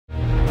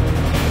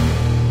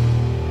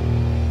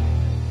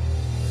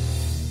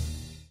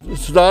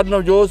सरदार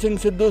नवजोत सिंह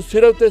सिद्धू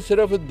सिर्फ तो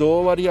सिर्फ 2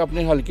 वारी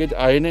अपने हल्के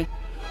आए ने,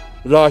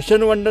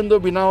 राशन वंडन तो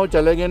बिना वो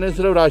चले गए ने।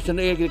 सिर्फ राशन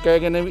ये कह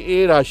गए ने भी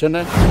ये राशन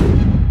है।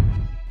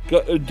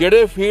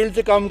 ਜਿਹੜੇ फील्ड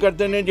 'ਚ काम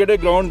करते हैं, ਜਿਹੜੇ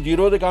ग्राउंड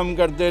जीरो से काम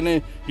करते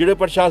हैं, ਜਿਹੜੇ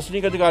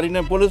प्रशासनिक अधिकारी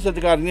ने, पुलिस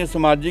अधिकारी ने,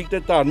 समाजिक ਤੇ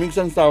धार्मिक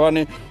संस्थावां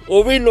ने,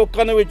 वो भी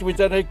लोगों ਦੇ ਵਿੱਚ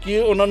ਵਿਚਰ ਰਹੇ कि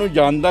उन्होंने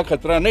जान का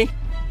खतरा नहीं,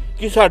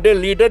 कि साडे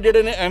लीडर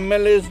ਜਿਹੜੇ ने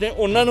MLAs ने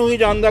उन्होंने ही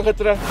जान का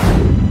खतरा।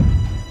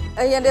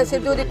 ਅਸੀਂ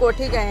ਸਿੱਧੂ ਦੀ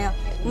ਕੋਠੀ ਗਏ ਆ,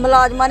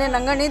 ਮੁਲਾਜ਼ਮਾਂ ਨੇ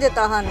ਲੰਘਣ ਨਹੀਂ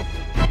ਦਿੱਤਾ ਸਾਨੂੰ।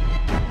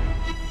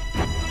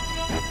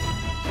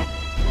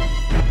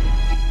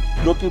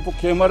 लोग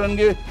भुखे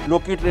मरनगे,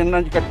 लोग ट्रेनों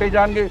कट्टे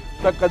जाएंगे,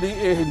 तो कभी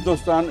ये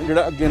हिंदुस्तान जो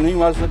अगे नहीं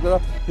बढ़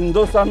सकता।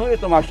 हिंदुस्तान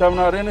ये तमाशा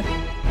बना रहे हैं।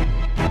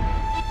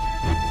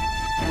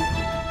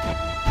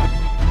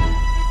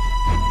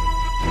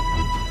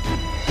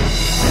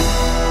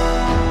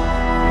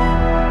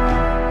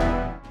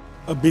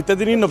 बीते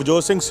दिन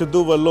नवजोत सिंह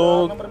सिद्धू वालों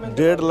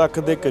 1.5 लाख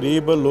के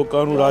करीब लोगों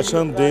को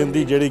राशन देने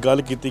की जी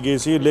गल की गई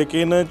सी,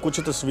 लेकिन कुछ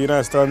तस्वीर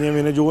इस तरह दी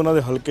भी ने जो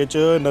उन्होंने हल्के च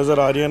नज़र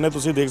आ रही ने।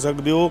 तुसीं देख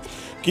सकते हो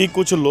कि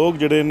कुछ लोग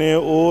जोड़े ने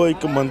वो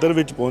एक मंदिर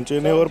में पहुँचे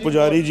ने और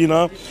पुजारी जी ना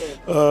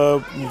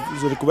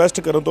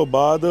रिक्वेस्ट करने तो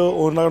बाद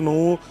उन्होंने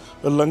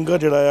लंगर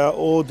जोड़ा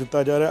वो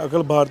दिता जा रहा।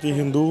 अखिल भारतीय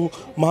हिंदू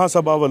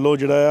महासभा वालों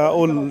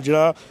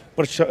जोड़ा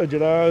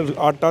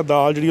आटा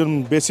दाल जी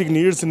बेसिक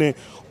नीड्स ने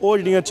वो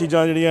जड़ियाँ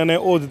चीज़ां जड़ियाँ ने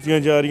वो दित्तियां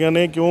जा रही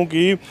ने,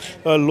 क्योंकि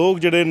लोग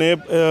जोड़े ने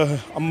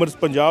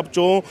पंजाब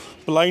चों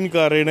पलायन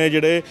कर रहे हैं।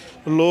 जोड़े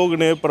लोग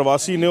ने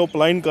प्रवासी ने वो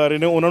पलायन कर रहे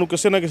हैं, उन्होंने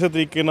किसी ना किसी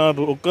तरीके नाल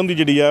रोकण की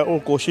जी है वो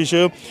कोशिश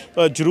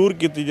जरूर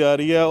की जा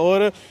रही है। और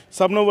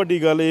सब नाल वड्डी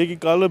गल ये कि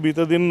कल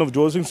बीते दिन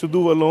नवजोत सिंह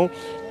सिद्धू वालों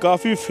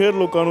काफ़ी फिर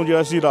लोगों को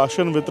जो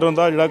राशन वितरण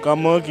का जोड़ा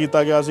काम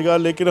किया गया सीगा,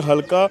 लेकिन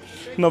हल्का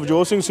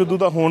नवजोत सिंह सिद्धू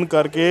का होने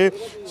करके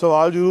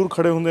सवाल जरूर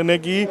खड़े होंदे ने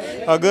कि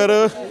अगर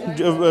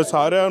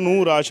सारिਆਂ ਨੂੰ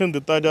राशन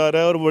दिता जा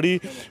रहा है और बड़ी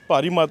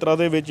भारी मात्रा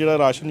के विच जिहड़ा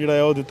राशन जिहड़ा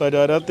है वो दिता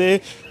जा रहा, तो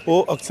वो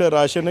अक्सर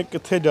राशन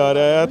कित्थे जा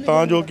रहा है तां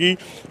जो कि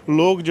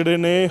लोग जिहड़े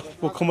ने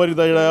भुखमरी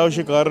का जिहड़ा है वो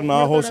शिकार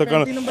ना हो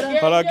सकन।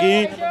 हालांकि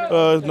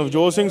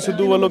नवजोत सिंह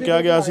सिद्धू वालों कहा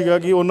गया सीगा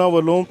कि उन्हां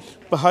वालों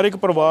हर एक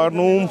परिवार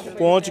नूं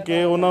पहुँच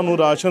के उन्होंने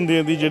राशन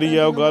देने की जिहड़ी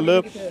है वो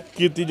गल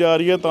की जा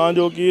रही है तां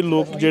जो कि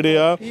लोग जिहड़े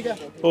आ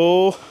वो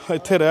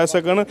इत्थे रह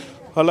सकन।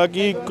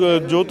 हालांकि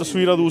जो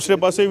तस्वीर दूसरे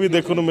पासे भी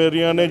देखने को मिल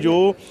रही ने, जो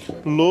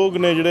लोग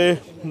ने जिहड़े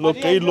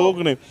कई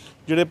लोग ने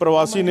जिहड़े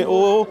प्रवासी ने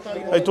वो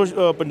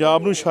इत्थों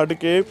पंजाब नूं छड्ड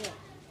के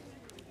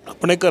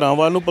अपने घरां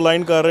वाल नूं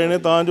पलायन कर रहे हैं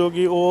तां जो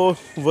कि वो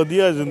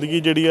वधिया जिंदगी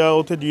जिहड़ी आ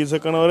उत्थे जी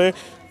सकन। और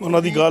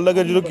उन्हां दी गल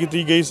अगर जो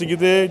की गई सी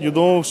ते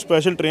जदों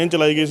स्पैशल ट्रेन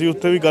चलाई गई सी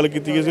उत्थे भी गल की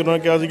गई सी,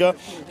 उन्होंने कहा सीगा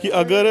कि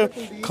अगर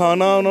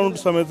खाना उन्होंने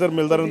समय सिर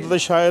मिलता रहिंदा तो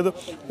शायद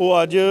वो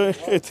अज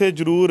इत्थे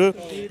जरूर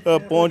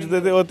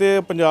पहुँचते ते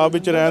पंजाब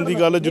विच रहण दी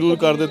गल जरूर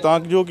करदे, तां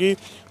जो कि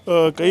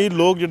कई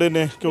लोग जिहड़े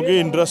ने क्योंकि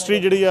इंडस्ट्री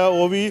जिहड़ी आ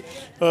वो भी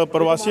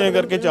प्रवासियों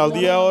करके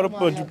चलती है और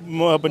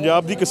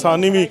पंजाब की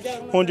किसानी भी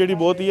हुण जिहड़ी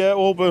बहुती है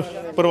वो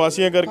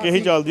प्रवासियों करके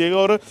ही चलती है।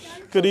 और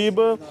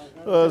करीब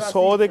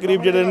 100 के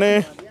करीब जिहड़े ने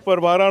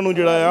परिवारां नूं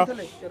जिहड़ा आ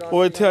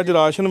वो इत्थे अज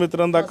राशन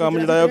वितरण का काम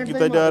जिहड़ा है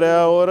किया जा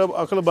रहा और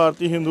अखिल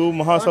भारतीय हिंदू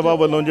महासभा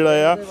वालों जिहड़ा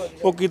आ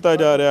वो किया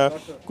जा रहा।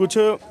 कुछ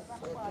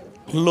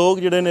लोग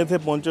जिहड़े ने इत्थे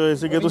पहुंचे हुए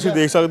सीगे, तुसीं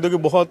देख सकते हो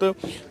कि बहुत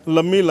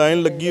लंबी लाइन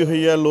लगी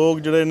हुई है।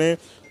 लोग जिहड़े ने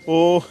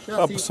वो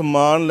आप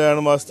समान लैण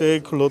वास्ते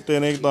खलोते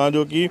ने तां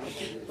जो कि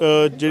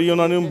जिहड़ी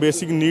उन्हां नूं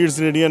बेसिक नीड्स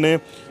जिहड़ियां ने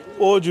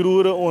वो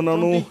जरूर उन्हां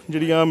नूं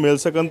जिहड़ियां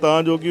मिल सकन तां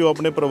जो कि वो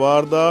अपने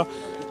परिवार दा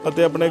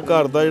अते अपने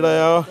घर दा जिहड़ा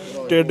आ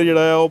ढिड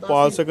जिहड़ा आ वो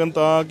पाल सकन,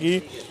 तां कि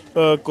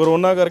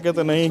कोरोना करके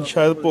तो नहीं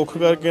शायद भुख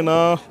करके ना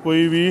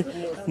कोई भी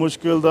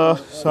मुश्किल का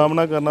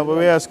सामना करना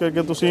पवे। इस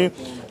करके तुसीं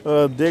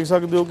देख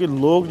सकते हो कि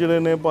लोग जिहड़े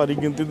ने भारी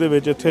गिनती दे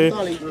विच इत्थे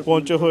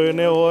पहुंचे हुए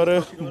ने। और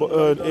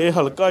ये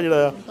हल्का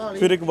जिहड़ा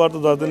फिर एक बार तो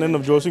दस दें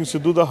नवजोत सिंह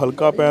सिद्धू का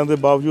हल्का पैण के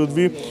बावजूद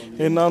भी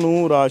इन्हां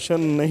नूं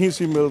राशन नहीं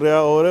सी मिल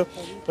रहा। और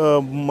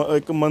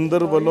एक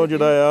मंदिर वालों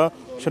जिहड़ा आ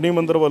शनि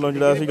मंदिर वालों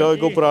जिहड़ा सीगा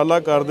एक उपराला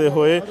करते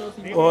हुए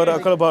और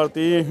अखिल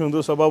भारतीय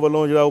हिंदू सभा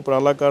वालों जिहड़ा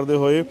उपराला करते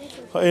हुए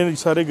इन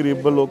सारे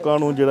गरीब लोगों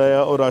नूं जिहड़ा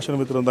आ वो राशन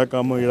वितरण का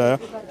काम जिहड़ा आ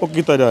वो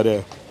कीता जा रहा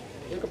है।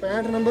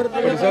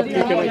 भाई साहब की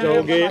कहना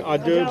चाहोगे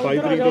अज 22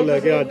 तरीक तो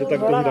लैके अज तक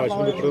तुम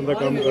राशन वितरण का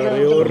काम कर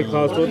रहे हो और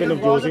खास तौर पर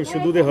नवजोत सिंह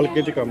सिद्धू के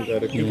हल्के च काम कर रहे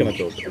हो, की कहना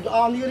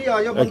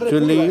चाहोगे?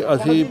 एक्चुअली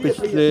असी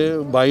पिछले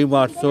 22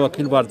 मार्च तो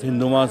अखिल भारतीय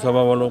हिंदू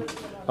महासभा वालों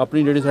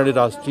अपनी जिहड़ी साडी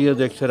राष्ट्रीय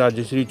अध्यक्ष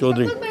राजश्री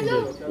चौधरी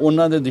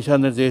उन्हां दे दिशा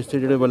निर्देश से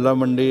जिहड़े बल्ला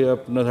मंडी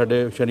अपना साडे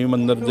शनि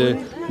मंदिर के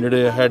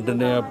जिहड़े हैड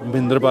ने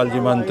महेंद्रपाल जी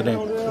महंत ने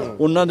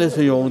उन्हां दे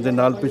सहयोग दे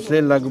नाल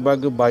पिछले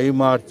लगभग 22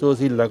 मार्च तो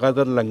असी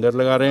लगातार लंगर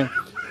लगा रहे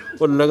हैं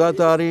और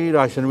लगातार ही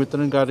राशन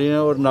वितरण कर रहे हैं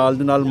और नाल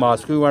दे नाल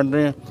मास्क भी वंड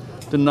रहे हैं।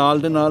 तो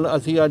नाल दे नाल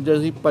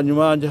असी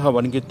पंजवां अज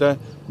हवन किया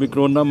भी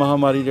करोना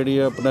महामारी जिहड़ी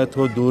अपना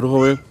इत्थों दूर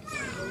होवे।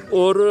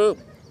 और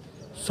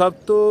सब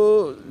तो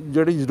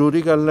जिहड़ी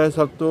जरूरी गल है,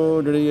 सब तो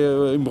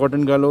जिहड़ी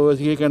इंपॉर्टेंट गल वो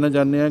असीं ये कहना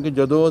चाहते हैं कि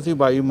जदों असीं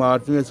 22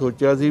 मार्च में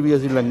सोचा सी भी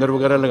असीं लंगर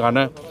वगैरह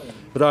लगाना है,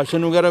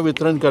 राशन वगैरह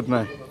वितरण करना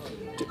है,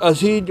 तो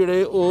असीं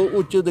जिहड़े वो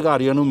उच्च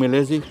अधिकारियों नूं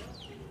मिले सी,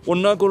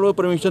 उन्हां कोलों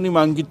परमिशन की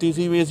मांग की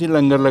सी भी असीं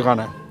लंगर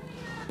लगाना है।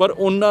 ਪਰ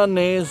ਉਹਨਾਂ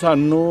ਨੇ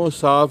ਸਾਨੂੰ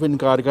ਸਾਫ਼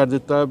ਇਨਕਾਰ ਕਰ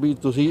ਦਿੱਤਾ ਵੀ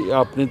ਤੁਸੀਂ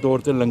ਆਪਣੇ ਤੌਰ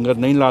 'ਤੇ ਲੰਗਰ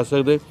ਨਹੀਂ ਲਾ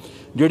ਸਕਦੇ।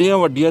 ਜਿਹੜੀਆਂ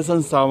ਵੱਡੀਆਂ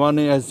ਸੰਸਥਾਵਾਂ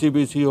ਨੇ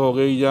SCBC ਹੋ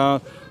ਗਈ ਜਾਂ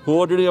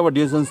ਹੋਰ ਜਿਹੜੀਆਂ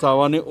ਵੱਡੀਆਂ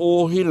ਸੰਸਥਾਵਾਂ ਨੇ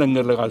ਉਹ ਹੀ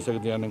ਲੰਗਰ ਲਗਾ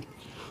ਸਕਦੀਆਂ ਨੇ।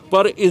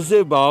 ਪਰ ਇਸ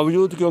ਦੇ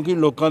ਬਾਵਜੂਦ ਕਿਉਂਕਿ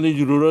ਲੋਕਾਂ ਦੀ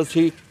ਜ਼ਰੂਰਤ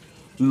ਸੀ,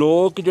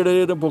 ਲੋਕ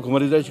ਜਿਹੜੇ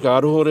ਭੁੱਖਮਰੀ ਦਾ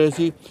ਸ਼ਿਕਾਰ ਹੋ ਰਹੇ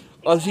ਸੀ,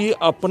 ਅਸੀਂ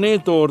ਆਪਣੇ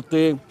ਤੌਰ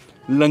 'ਤੇ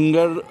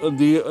ਲੰਗਰ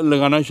ਦੀ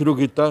ਲਗਾਉਣਾ ਸ਼ੁਰੂ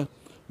ਕੀਤਾ।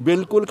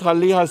 ਬਿਲਕੁਲ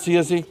ਖਾਲੀ ਹੱਥ ਸੀ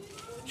ਅਸੀਂ।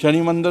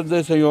 ਸ਼ਨੀ ਮੰਦਰ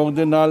ਦੇ ਸਹਿਯੋਗ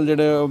ਦੇ ਨਾਲ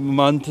ਜਿਹੜੇ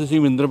ਮੰਥ ਸੀ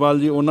ਮਹਿੰਦਰਪਾਲ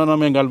ਜੀ, ਉਹਨਾਂ ਨਾਲ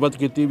ਮੈਂ ਗੱਲਬਾਤ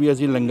ਕੀਤੀ ਵੀ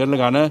ਅਸੀਂ ਲੰਗਰ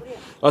ਲਗਾਉਣਾ,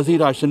 ਅਸੀਂ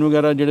ਰਾਸ਼ਨ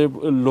ਵਗੈਰਾ ਜਿਹੜੇ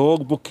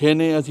ਲੋਕ ਭੁੱਖੇ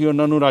ਨੇ ਅਸੀਂ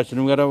ਉਹਨਾਂ ਨੂੰ ਰਾਸ਼ਨ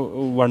ਵਗੈਰਾ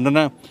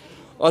ਵੰਡਣਾ।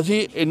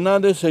 ਅਸੀਂ ਇਹਨਾਂ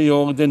ਦੇ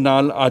ਸਹਿਯੋਗ ਦੇ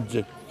ਨਾਲ ਅੱਜ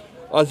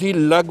ਅਸੀਂ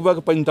ਲਗਭਗ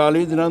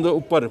 45 ਦਿਨਾਂ ਦੇ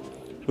ਉੱਪਰ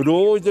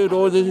ਰੋਜ਼ ਦੇ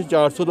ਰੋਜ਼ ਅਸੀਂ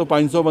 400 ਤੋਂ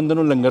 500 ਬੰਦੇ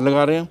ਨੂੰ ਲੰਗਰ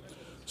ਲਗਾ ਰਹੇ ਹਾਂ।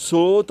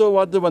 100 ਤੋਂ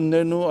ਵੱਧ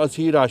ਬੰਦੇ ਨੂੰ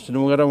ਅਸੀਂ ਰਾਸ਼ਨ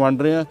ਵਗੈਰਾ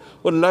ਵੰਡ ਰਹੇ ਹਾਂ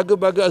ਔਰ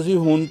ਲਗਭਗ ਅਸੀਂ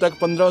ਹੁਣ ਤੱਕ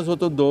 1500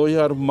 ਤੋਂ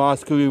 2000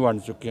 ਮਾਸਕ ਵੀ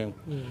ਵੰਡ ਚੁੱਕੇ ਹਾਂ।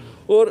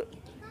 ਔਰ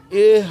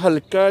ਇਹ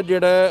ਹਲਕਾ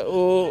ਜਿਹੜਾ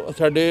ਉਹ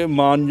ਸਾਡੇ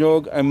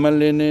ਮਾਨਯੋਗ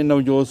MLA ਨੇ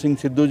ਨਵਜੋਤ ਸਿੰਘ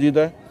ਸਿੱਧੂ ਜੀ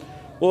ਦਾ।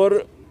 ਔਰ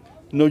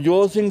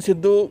ਨਵਜੋਤ ਸਿੰਘ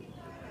ਸਿੱਧੂ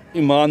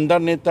ਇਮਾਨਦਾਰ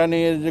ਨੇਤਾ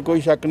ਨੇ, ਇਹਦੇ 'ਚ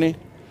ਕੋਈ ਸ਼ੱਕ ਨਹੀਂ।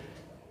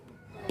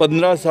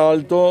 15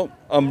 ਸਾਲ ਤੋਂ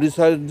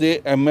ਅੰਮ੍ਰਿਤਸਰ ਦੇ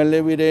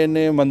MLA ਵੀ ਰਹੇ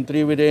ਨੇ,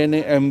 ਮੰਤਰੀ ਵੀ ਰਹੇ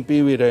ਨੇ,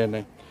 MP ਵੀ ਰਹੇ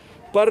ਨੇ।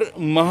 ਪਰ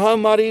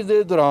ਮਹਾਂਮਾਰੀ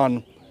ਦੇ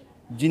ਦੌਰਾਨ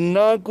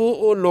ਜਿੰਨਾ ਕੁ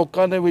ਉਹ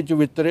ਲੋਕਾਂ ਦੇ ਵਿੱਚ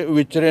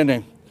ਵਿਚਰੇ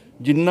ਨੇ,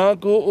 ਜਿੰਨਾ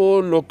ਕੁ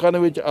ਉਹ ਲੋਕਾਂ ਦੇ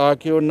ਵਿੱਚ ਆ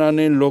ਕੇ ਉਹਨਾਂ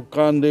ਨੇ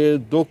ਲੋਕਾਂ ਦੇ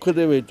ਦੁੱਖ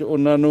ਦੇ ਵਿੱਚ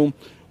ਉਹਨਾਂ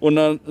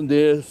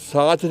ਦੇ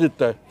ਸਾਥ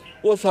ਦਿੱਤਾ,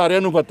 ਉਹ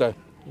ਸਾਰਿਆਂ ਨੂੰ ਪਤਾ ਹੈ।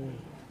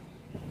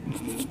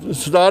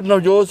 ਸਰਦਾਰ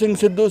ਨਵਜੋਤ ਸਿੰਘ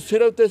ਸਿੱਧੂ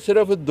ਸਿਰਫ ਤੇ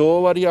ਸਿਰਫ 2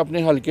 ਵਾਰੀ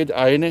ਆਪਣੇ ਹਲਕੇ 'ਚ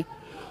ਆਏ ਨੇ।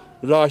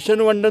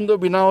 ਰਾਸ਼ਨ ਵੰਡਣ ਤੋਂ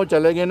ਬਿਨਾਂ ਉਹ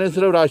ਚਲੇ ਗਏ ਨੇ।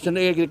 ਸਿਰਫ ਰਾਸ਼ਨ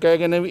ਇਹ ਕਹਿ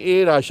ਗਏ ਨੇ ਵੀ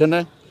ਇਹ ਰਾਸ਼ਨ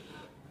ਹੈ।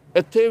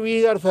 ਇੱਥੇ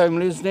 20,000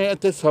 ਫੈਮਲੀਜ਼ ਨੇ,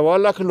 ਇੱਥੇ 1.25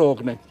 ਲੱਖ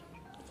ਲੋਕ ਨੇ।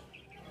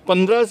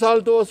 15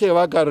 ਸਾਲ ਤੋਂ ਉਹ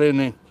ਸੇਵਾ ਕਰ ਰਹੇ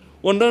ਨੇ।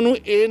 ਉਹਨਾਂ ਨੂੰ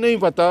ਇਹ ਨਹੀਂ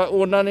ਪਤਾ।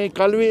 ਉਹਨਾਂ ਨੇ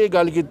ਕੱਲ੍ਹ ਵੀ ਇਹ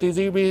ਗੱਲ ਕੀਤੀ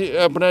ਸੀ ਵੀ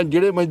ਆਪਣਾ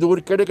ਜਿਹੜੇ ਮਜ਼ਦੂਰ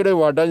ਕਿਹੜੇ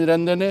ਵਾਰਡਾਂ 'ਚ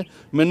ਰਹਿੰਦੇ ਨੇ,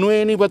 ਮੈਨੂੰ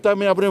ਇਹ ਨਹੀਂ ਪਤਾ।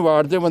 ਮੈਂ ਆਪਣੇ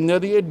ਵਾਰਡ ਦੇ ਬੰਦਿਆਂ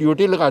ਦੀ ਇਹ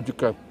ਡਿਊਟੀ ਲਗਾ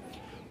ਚੁੱਕਾ।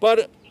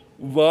 ਪਰ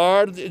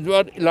ਵਾਰਡ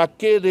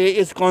ਇਲਾਕੇ ਦੇ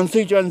ਇਸ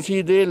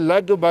ਕੌਂਸਟੀਚੁਐਂਸੀ ਦੇ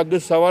ਲਗਭਗ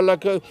 1.25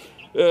 ਲੱਖ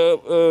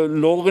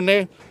ਲੋਕ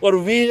ਨੇ ਔਰ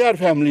 20,000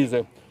 ਫੈਮਲੀਜ਼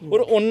ਹੈ। ਔਰ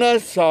ਉਹਨਾਂ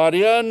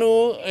ਸਾਰਿਆਂ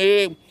ਨੂੰ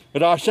ਇਹ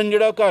ਰਾਸ਼ਨ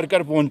ਜਿਹੜਾ ਘਰ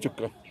ਘਰ ਪਹੁੰਚ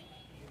ਚੁੱਕਾ।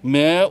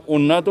 ਮੈਂ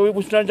ਉਹਨਾਂ ਤੋਂ ਵੀ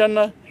ਪੁੱਛਣਾ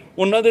ਚਾਹੁੰਦਾ,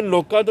 ਉਹਨਾਂ ਦੇ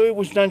ਲੋਕਾਂ ਤੋਂ ਵੀ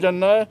ਪੁੱਛਣਾ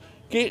ਚਾਹੁੰਦਾ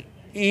ਕਿ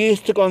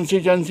ਈਸਟ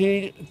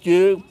ਕੌਂਸਟੀਚੁਐਂਸੀ 'ਚ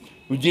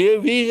ਜੇ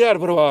 20,000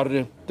 ਪਰਿਵਾਰ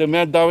ਨੇ ਤਾਂ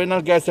ਮੈਂ ਦਾਅਵੇ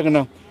ਨਾਲ ਕਹਿ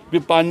ਸਕਦਾ ਵੀ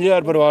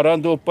 5,000 ਪਰਿਵਾਰਾਂ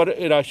ਤੋਂ ਉੱਪਰ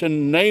ਇਹ ਰਾਸ਼ਨ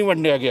ਨਹੀਂ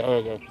ਵੰਡਿਆ ਗਿਆ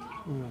ਹੋਵੇਗਾ।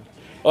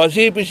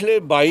 ਅਸੀਂ ਪਿਛਲੇ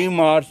 22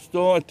 ਮਾਰਚ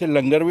ਤੋਂ ਇੱਥੇ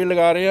ਲੰਗਰ ਵੀ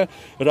ਲਗਾ ਰਹੇ ਹਾਂ,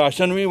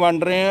 ਰਾਸ਼ਨ ਵੀ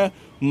ਵੰਡ ਰਹੇ ਹਾਂ,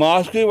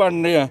 ਮਾਸਕ ਵੀ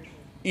ਵੰਡ ਰਹੇ ਹਾਂ।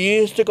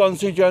 ਈਸਟ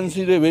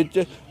ਕੌਂਸਟੀਚੁਐਂਸੀ ਦੇ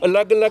ਵਿੱਚ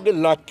ਅਲੱਗ-ਅਲੱਗ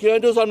ਇਲਾਕਿਆਂ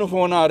 'ਚੋਂ ਸਾਨੂੰ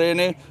ਫੋਨ ਆ ਰਹੇ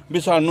ਨੇ ਵੀ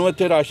ਸਾਨੂੰ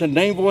ਇੱਥੇ ਰਾਸ਼ਨ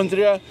ਨਹੀਂ ਪਹੁੰਚ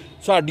ਰਿਹਾ।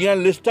 ਸਾਡੀਆਂ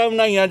ਲਿਸਟਾਂ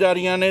ਬਣਾਈਆਂ ਜਾ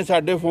ਰਹੀਆਂ ਨੇ,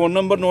 ਸਾਡੇ ਫ਼ੋਨ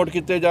ਨੰਬਰ ਨੋਟ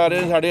ਕੀਤੇ ਜਾ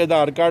ਰਹੇ ਨੇ, ਸਾਡੇ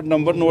ਆਧਾਰ ਕਾਰਡ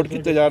ਨੰਬਰ ਨੋਟ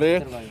ਕੀਤੇ ਜਾ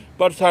ਰਹੇ,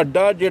 ਪਰ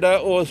ਸਾਡਾ ਜਿਹੜਾ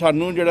ਉਹ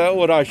ਸਾਨੂੰ ਜਿਹੜਾ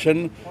ਉਹ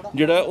ਰਾਸ਼ਨ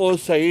ਜਿਹੜਾ ਉਹ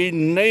ਸਹੀ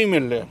ਨਹੀਂ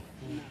ਮਿਲ ਰਿਹਾ।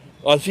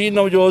 ਅਸੀਂ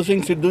ਨਵਜੋਤ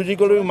ਸਿੰਘ ਸਿੱਧੂ ਜੀ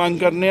ਕੋਲ ਵੀ ਮੰਗ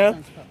ਕਰਨੇ ਆ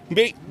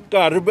ਵੀ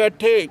ਘਰ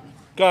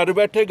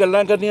ਬੈਠੇ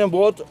ਗੱਲਾਂ ਕਰਨੀਆਂ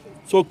ਬਹੁਤ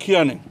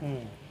ਸੌਖੀਆਂ ਨੇ।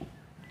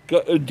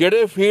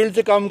 ਜਿਹੜੇ ਫੀਲਡ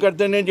 'ਚ ਕੰਮ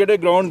ਕਰਦੇ ਨੇ, ਜਿਹੜੇ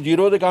ਗਰਾਊਂਡ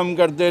ਜ਼ੀਰੋ 'ਤੇ ਕੰਮ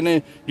ਕਰਦੇ ਨੇ,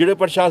 ਜਿਹੜੇ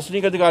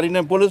ਪ੍ਰਸ਼ਾਸਨਿਕ ਅਧਿਕਾਰੀ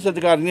ਨੇ, ਪੁਲਿਸ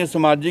ਅਧਿਕਾਰੀ ਨੇ,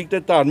 ਸਮਾਜਿਕ ਅਤੇ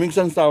ਧਾਰਮਿਕ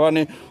ਸੰਸਥਾਵਾਂ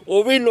ਨੇ,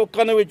 ਉਹ ਵੀ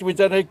ਲੋਕਾਂ ਦੇ ਵਿੱਚ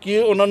ਵਿਚਰ ਰਹੇ ਕਿ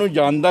ਉਹਨਾਂ ਨੂੰ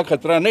ਜਾਨ ਦਾ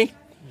ਖਤਰਾ ਨਹੀਂ,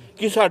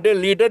 ਕਿ ਸਾਡੇ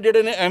ਲੀਡਰ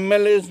ਜਿਹੜੇ ਨੇ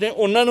MLAs ਨੇ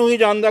ਉਹਨਾਂ ਨੂੰ ਹੀ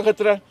ਜਾਨ ਦਾ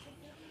ਖਤਰਾ।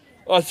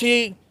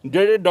 ਅਸੀਂ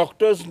ਜਿਹੜੇ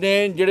ਡਾਕਟਰਸ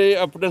ਨੇ, ਜਿਹੜੇ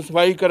ਆਪਣੇ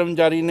ਸਫਾਈ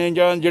ਕਰਮਚਾਰੀ ਨੇ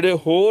ਜਾਂ ਜਿਹੜੇ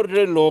ਹੋਰ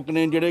ਜਿਹੜੇ ਲੋਕ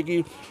ਨੇ ਜਿਹੜੇ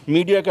ਕਿ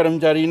ਮੀਡੀਆ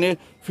ਕਰਮਚਾਰੀ ਨੇ,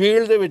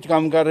 ਫੀਲਡ ਦੇ ਵਿੱਚ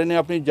ਕੰਮ ਕਰ ਰਹੇ ਨੇ,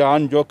 ਆਪਣੀ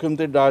ਜਾਨ ਜੋਖਮ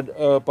 'ਤੇ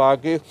ਪਾ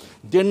ਕੇ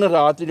ਦਿਨ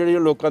ਰਾਤ ਜਿਹੜੀ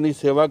ਲੋਕਾਂ ਦੀ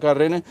ਸੇਵਾ ਕਰ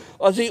ਰਹੇ ਨੇ,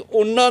 ਅਸੀਂ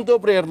ਉਹਨਾਂ ਤੋਂ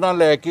ਪ੍ਰੇਰਨਾ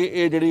ਲੈ ਕੇ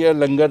ਇਹ ਜਿਹੜੀ ਹੈ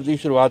ਲੰਗਰ ਦੀ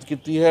ਸ਼ੁਰੂਆਤ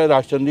ਕੀਤੀ ਹੈ,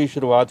 ਰਾਸ਼ਨ ਦੀ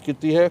ਸ਼ੁਰੂਆਤ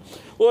ਕੀਤੀ ਹੈ।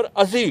 ਔਰ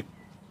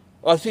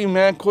ਅਸੀਂ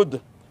ਮੈਂ ਖੁਦ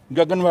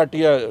ਗਗਨ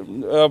ਭਾਟੀਆ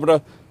ਆਪਣਾ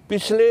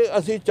ਪਿਛਲੇ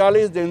ਅਸੀਂ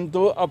 40 ਦਿਨ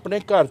ਤੋਂ ਆਪਣੇ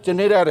ਘਰ 'ਚ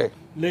ਨਹੀਂ ਰਹਿ ਰਹੇ।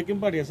 ਲੇਕਿਨ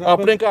ਭਾਟੀਆ ਸਾਹਿਬ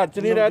ਆਪਣੇ ਘਰ 'ਚ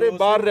ਨਹੀਂ ਰਹਿ ਰਹੇ,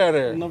 ਬਾਹਰ ਰਹਿ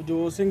ਰਹੇ।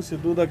 ਨਵਜੋਤ ਸਿੰਘ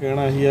ਸਿੱਧੂ ਦਾ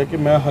ਕਹਿਣਾ ਹੀ ਹੈ ਕਿ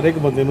ਮੈਂ ਹਰ ਇੱਕ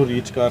ਬੰਦੇ ਨੂੰ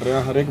ਰੀਚ ਕਰ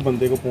ਰਿਹਾ, ਹਰ ਇੱਕ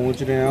ਬੰਦੇ ਕੋਲ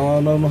ਪਹੁੰਚ ਰਿਹਾ,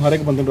 ਉਹਨਾਂ ਨੂੰ ਹਰ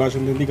ਇੱਕ ਬੰਦੇ ਨੂੰ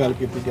ਰਾਸ਼ਨ ਦੇਣ ਦੀ ਗੱਲ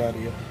ਕੀਤੀ ਜਾ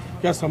ਰਹੀ ਹੈ।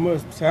 ਕਿਆ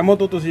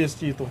ਸਹਿਮਤ ਹੋ ਤੁਸੀਂ ਇਸ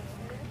ਚੀਜ਼ ਤੋਂ?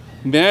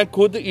 ਮੈਂ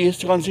ਖੁਦ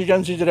ਈਸਟ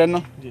ਕੌਂਸਟੀਚੁਐਂਸੀ 'ਚ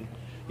ਰਹਿਣਾ ਜੀ।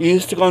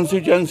 ਈਸਟ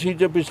ਕੌਂਸਟੀਚੁਐਂਸੀ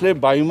 'ਚ ਪਿਛਲੇ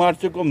 22 ਮਾਰਚ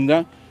 'ਚ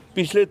ਘੁੰਮਦਾ।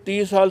 ਪਿਛਲੇ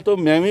 30 ਸਾਲ ਤੋਂ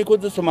ਮੈਂ ਵੀ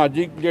ਖੁਦ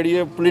ਸਮਾਜਿਕ ਜਿਹੜੀ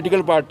ਹੈ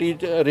ਪੋਲੀਟੀਕਲ ਪਾਰਟੀ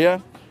 'ਚ ਰਿਹਾ,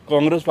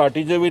 ਕਾਂਗਰਸ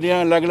ਪਾਰਟੀ 'ਚ ਵੀ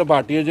ਰਿਹਾ, ਅਲੱਗ-ਅਲੱਗ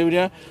ਪਾਰਟੀਆਂ 'ਚ ਵੀ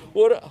ਰਿਹਾ।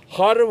 ਔਰ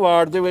ਹਰ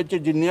ਵਾਰਡ ਦੇ ਵਿੱਚ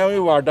ਜਿੰਨੀਆਂ ਵੀ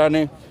ਵਾਰਡਾਂ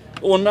ਨੇ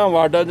ਉਹਨਾਂ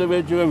ਵਾਰਡਾਂ ਦੇ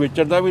ਵਿੱਚ ਮੈਂ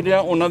ਵਿਚਰਦਾ ਵੀ ਰਿਹਾ,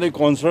 ਉਹਨਾਂ ਦੇ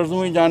ਕੌਂਸਲਰਸ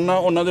ਨੂੰ ਵੀ ਜਾਣਨਾ,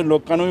 ਉਹਨਾਂ ਦੇ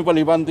ਲੋਕਾਂ ਨੂੰ ਵੀ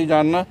ਭਲੀ ਭਾਂਤੀ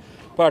ਜਾਣਨਾ।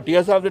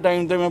 ਭਾਟੀਆ ਸਾਹਿਬ ਦੇ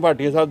ਟਾਈਮ 'ਤੇ ਮੈਂ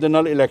ਭਾਟੀਆ ਸਾਹਿਬ ਦੇ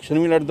ਨਾਲ ਇਲੈਕਸ਼ਨ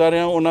ਵੀ ਲੜਦਾ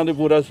ਰਿਹਾ, ਉਹਨਾਂ ਦੇ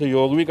ਪੂਰਾ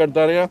ਸਹਿਯੋਗ ਵੀ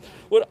ਕਰਦਾ ਰਿਹਾ।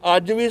 ਔਰ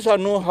ਅੱਜ ਵੀ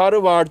ਸਾਨੂੰ ਹਰ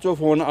ਵਾਰਡ 'ਚੋਂ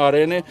ਫੋਨ ਆ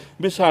ਰਹੇ ਨੇ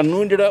ਵੀ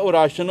ਸਾਨੂੰ ਜਿਹੜਾ ਉਹ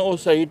ਰਾਸ਼ਨ ਉਹ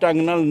ਸਹੀ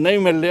ਢੰਗ ਨਾਲ ਨਹੀਂ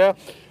ਮਿਲ ਰਿਹਾ।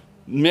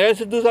 ਮੈਂ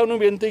ਸਿੱਧੂ ਸਾਹਿਬ ਨੂੰ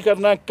ਬੇਨਤੀ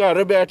ਕਰਨਾ,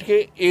 ਘਰ ਬੈਠ ਕੇ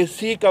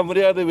AC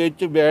ਕਮਰਿਆਂ ਦੇ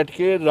ਵਿੱਚ ਬੈਠ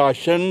ਕੇ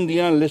ਰਾਸ਼ਨ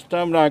ਦੀਆਂ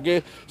ਲਿਸਟਾਂ ਬਣਾ ਕੇ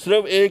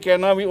ਸਿਰਫ ਇਹ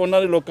ਕਹਿਣਾ ਵੀ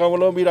ਉਹਨਾਂ ਦੇ ਲੋਕਾਂ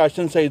ਵੱਲੋਂ ਵੀ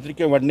ਰਾਸ਼ਨ ਸਹੀ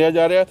ਤਰੀਕੇ ਵੰਡਿਆ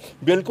ਜਾ ਰਿਹਾ,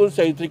 ਬਿਲਕੁਲ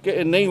ਸਹੀ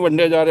ਤਰੀਕੇ ਨਹੀਂ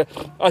ਵੰਡਿਆ ਜਾ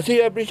ਰਿਹਾ। ਅਸੀਂ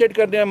ਐਪਰੀਸ਼ੀਏਟ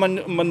ਕਰਦੇ ਹਾਂ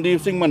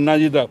ਮਨਦੀਪ ਸਿੰਘ ਮੰਨਾ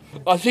ਜੀ ਦਾ।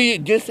 ਅਸੀਂ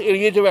ਜਿਸ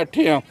ਏਰੀਏ 'ਚ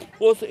ਬੈਠੇ ਹਾਂ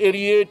ਉਸ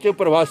ਏਰੀਏ 'ਚ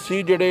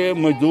ਪ੍ਰਵਾਸੀ ਜਿਹੜੇ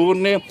ਮਜ਼ਦੂਰ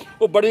ਨੇ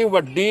ਉਹ ਬੜੀ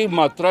ਵੱਡੀ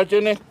ਮਾਤਰਾ 'ਚ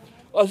ਨੇ।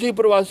 ਅਸੀਂ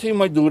ਪ੍ਰਵਾਸੀ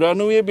ਮਜ਼ਦੂਰਾਂ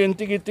ਨੂੰ ਵੀ ਇਹ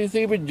ਬੇਨਤੀ ਕੀਤੀ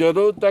ਸੀ ਵੀ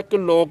ਜਦੋਂ ਤੱਕ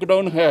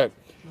ਲੋਕਡਾਊਨ ਹੈ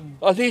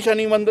ਅਸੀਂ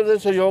ਸ਼ਨੀ ਮੰਦਰ ਦੇ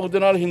ਸਹਿਯੋਗ ਦੇ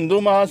ਨਾਲ ਹਿੰਦੂ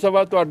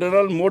ਮਹਾਸਭਾ ਤੁਹਾਡੇ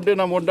ਨਾਲ ਮੋਢੇ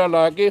ਨਾਲ ਮੋਢਾ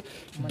ਲਾ ਕੇ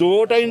 2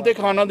 ਟਾਈਮ ਤੇ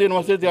ਖਾਣਾ ਦੇਣ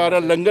ਵਾਸਤੇ ਤਿਆਰ ਆ,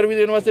 ਲੰਗਰ ਵੀ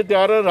ਦੇਣ ਵਾਸਤੇ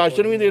ਤਿਆਰ ਆ,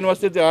 ਰਾਸ਼ਨ ਵੀ ਦੇਣ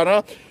ਵਾਸਤੇ ਤਿਆਰ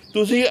ਆ।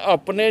 ਤੁਸੀਂ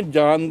ਆਪਣੇ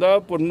ਜਾਨ ਦਾ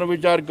ਪੁਨਰ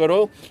ਵਿਚਾਰ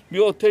ਕਰੋ ਵੀ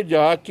ਉੱਥੇ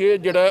ਜਾ ਕੇ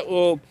ਜਿਹੜਾ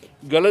ਉਹ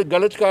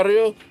ਗਲਤ ਕਰ ਰਹੇ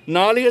ਹੋ।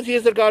 ਨਾਲ ਹੀ ਅਸੀਂ ਇਹ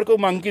ਸਰਕਾਰ ਕੋਲ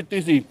ਮੰਗ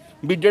ਕੀਤੀ ਸੀ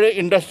ਵੀ ਜਿਹੜੇ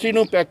ਇੰਡਸਟਰੀ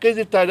ਨੂੰ ਪੈਕੇਜ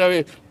ਦਿੱਤਾ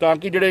ਜਾਵੇ ਤਾਂ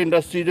ਕਿ ਜਿਹੜੇ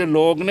ਇੰਡਸਟਰੀ ਦੇ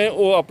ਲੋਕ ਨੇ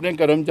ਉਹ ਆਪਣੇ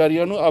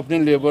ਕਰਮਚਾਰੀਆਂ ਨੂੰ, ਆਪਣੀ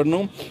ਲੇਬਰ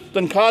ਨੂੰ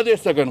ਤਨਖਾਹ ਦੇ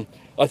ਸਕਣ।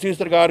 ਅਸੀਂ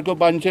ਸਰਕਾਰ ਕੋਲ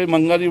 5-6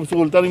 ਮੰਗਾਂ ਦੀ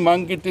ਸਹੂਲਤਾਂ ਦੀ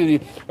ਮੰਗ ਕੀਤੀ ਸੀ।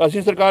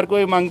 ਅਸੀਂ ਸਰਕਾਰ ਕੋਲ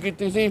ਇਹ ਮੰਗ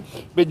ਕੀਤੀ ਸੀ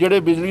ਵੀ ਜਿਹੜੇ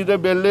ਬਿਜਲੀ ਦੇ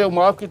ਬਿੱਲ ਨੇ ਉਹ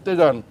ਮਾफ़ ਕੀਤੇ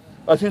ਜਾਣ।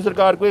 ਅਸੀਂ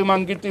ਸਰਕਾਰ ਕੋਲ ਇਹ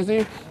ਮੰਗ ਕੀਤੀ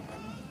ਸੀ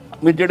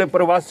ਵੀ ਜਿਹੜੇ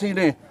ਪ੍ਰਵਾਸੀ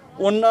ਨੇ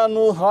ਉਹਨਾਂ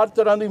ਨੂੰ ਹਰ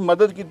ਤਰ੍ਹਾਂ ਦੀ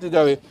ਮਦਦ ਕੀਤੀ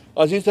ਜਾਵੇ।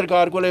 ਅਸੀਂ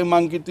ਸਰਕਾਰ ਕੋਲ ਇਹ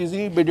ਮੰਗ ਕੀਤੀ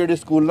ਸੀ ਵੀ ਜਿਹੜੇ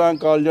ਸਕੂਲਾਂ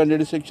ਕਾਲਜਾਂ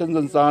ਜਿਹੜੇ ਸਿੱਖਿਅਕ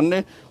ਸੰਸਥਾਨ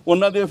ਨੇ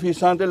ਉਹਨਾਂ ਦੀਆਂ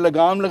ਫੀਸਾਂ 'ਤੇ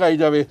ਲਗਾਮ ਲਗਾਈ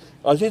ਜਾਵੇ।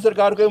 ਅਸੀਂ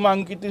ਸਰਕਾਰ ਕੋਲ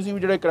ਮੰਗ ਕੀਤੀ ਸੀ ਵੀ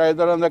ਜਿਹੜੇ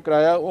ਕਿਰਾਏਦਾਰਾਂ ਦਾ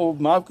ਕਿਰਾਇਆ ਉਹ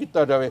ਮਾफ़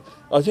ਕੀਤਾ ਜਾਵੇ।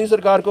 ਅਸੀਂ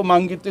ਸਰਕਾਰ ਕੋਲ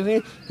ਮੰਗ ਕੀਤੀ ਸੀ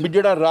ਵੀ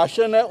ਜਿਹੜਾ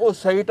ਰਾਸ਼ਨ ਹੈ ਉਹ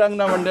ਸਹੀ ਢੰਗ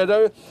ਨਾਲ ਵੰਡਿਆ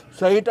ਜਾਵੇ।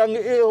 ਸਹੀ ਢੰਗ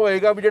ਇਹ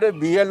ਹੋਏਗਾ ਵੀ ਜਿਹੜੇ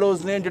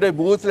BLOs ਨੇ, ਜਿਹੜੇ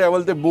ਬੂਥ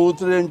ਲੈਵਲ 'ਤੇ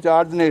ਬੂਥ ਦੇ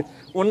ਇੰਚਾਰਜ ਨੇ,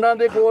 ਉਹਨਾਂ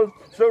ਦੇ ਕੋਲ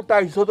ਸਿਰਫ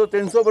 250 ਤੋਂ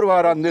 300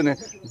 ਪਰਿਵਾਰ ਆਉਂਦੇ ਨੇ।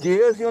 ਜੇ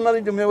ਅਸੀਂ ਉਹਨਾਂ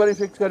ਦੀ ਜ਼ਿੰਮੇਵਾਰੀ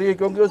ਫਿਕਸ ਕਰੀਏ,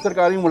 ਕਿਉਂਕਿ ਉਹ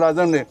ਸਰਕਾਰੀ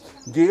ਮੁਲਾਜ਼ਮ ਨੇ,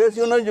 ਜੇ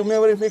ਅਸੀਂ ਉਹਨਾਂ ਦੀ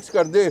ਜ਼ਿੰਮੇਵਾਰੀ ਫਿਕਸ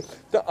ਕਰਦੇ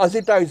ਤਾਂ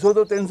ਅਸੀਂ 250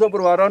 ਤੋਂ 300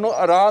 ਪਰਿਵਾਰਾਂ ਨੂੰ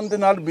ਆਰਾਮ ਦੇ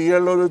ਨਾਲ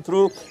BLO ਦੇ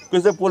ਥਰੂ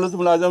ਕਿਸੇ ਪੁਲਿਸ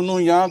ਮੁਲਾਜ਼ਮ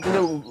ਨੂੰ ਜਾਂ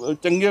ਕਿਸੇ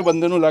ਚੰਗੇ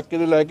ਬੰਦੇ ਨੂੰ ਇਲਾਕੇ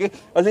ਦੇ ਲੈ ਕੇ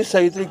ਅਸੀਂ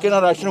ਸਹੀ ਤਰੀਕੇ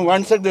ਨਾਲ ਰਾਸ਼ਨ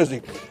ਵੰਡ ਸਕਦੇ ਸੀ।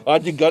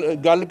 ਅੱਜ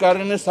ਗੱਲ ਕਰ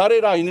ਰਹੇ ਨੇ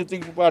ਸਾਰੇ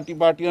ਰਾਜਨੀਤਿਕ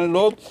ਪਾਰਟੀਆਂ ਦੇ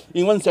ਲੋਕ,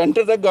 ਈਵਨ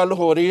ਸੈਂਟਰ ਤੱਕ ਗੱਲ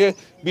ਹੋ ਰਹੀ ਹੈ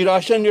ਵੀ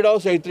ਰਾਸ਼ਨ ਜਿਹੜਾ ਉਹ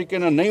ਸਹੀ ਤਰੀਕੇ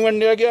ਨਾਲ ਨਹੀਂ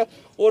ਵੰਡਿਆ ਗਿਆ।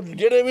 ਔਰ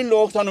ਜਿਹੜੇ ਵੀ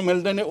ਲੋਕ ਸਾਨੂੰ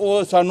ਮਿਲਦੇ ਨੇ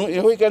ਉਹ ਸਾਨੂੰ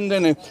ਇਹੋ ਹੀ ਕਹਿੰਦੇ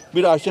ਨੇ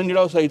ਵੀ ਰਾਸ਼ਨ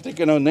ਜਿਹੜਾ ਉਹ ਸਹੀ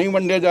ਤਰੀਕੇ ਨਾਲ ਨਹੀਂ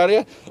ਵੰਡਿਆ ਜਾ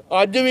ਰਿਹਾ।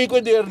 ਅੱਜ ਵੀ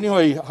ਕੋਈ ਦੇਰ ਨਹੀਂ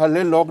ਹੋਈ,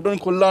 ਹਾਲੇ ਲੋਕਡਾਊਨ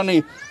ਖੁੱਲ੍ਹਾ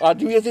ਨਹੀਂ।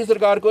 ਅੱਜ ਵੀ ਅਸੀਂ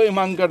ਸਰਕਾਰ ਕੋਲ ਇਹ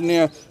ਮੰਗ ਕਰਨੇ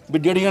ਆ ਵੀ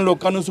ਜਿਹੜੀਆਂ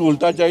ਲੋਕਾਂ ਨੂੰ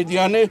ਸਹੂਲਤਾਂ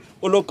ਚਾਹੀਦੀਆਂ ਨੇ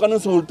ਉਹ ਲੋਕਾਂ ਨੂੰ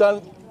ਸਹੂਲਤਾਂ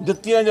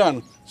ਦਿੱਤੀਆਂ ਜਾਣ।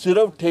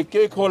 ਸਿਰਫ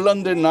ਠੇਕੇ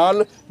ਖੋਲ੍ਹਣ ਦੇ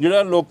ਨਾਲ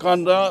ਜਿਹੜਾ ਲੋਕਾਂ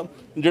ਦਾ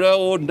ਜਿਹੜਾ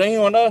ਉਹ ਨਹੀਂ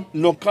ਹੋਣਾ,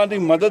 ਲੋਕਾਂ ਦੀ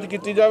ਮਦਦ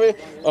ਕੀਤੀ ਜਾਵੇ,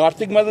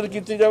 ਆਰਥਿਕ ਮਦਦ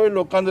ਕੀਤੀ ਜਾਵੇ,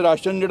 ਲੋਕਾਂ ਦੇ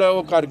ਰਾਸ਼ਨ ਜਿਹੜਾ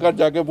ਉਹ ਘਰ ਘਰ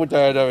ਜਾ ਕੇ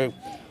ਪਹੁੰਚਾਇਆ ਜਾਵੇ।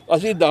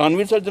 ਅਸੀਂ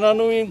ਦਾਨਵੀਰ ਸੱਜਣਾਂ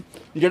ਨੂੰ ਵੀ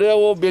ਜਿਹੜਾ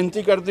ਉਹ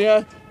ਬੇਨਤੀ ਕਰਦੇ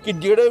ਹਾਂ ਕਿ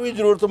ਜਿਹੜੇ ਵੀ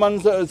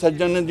ਜ਼ਰੂਰਤਮੰਦ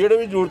ਸੱਜਣ ਨੇ, ਜਿਹੜੇ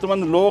ਵੀ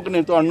ਜ਼ਰੂਰਤਮੰਦ ਲੋਕ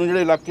ਨੇ, ਤੁਹਾਨੂੰ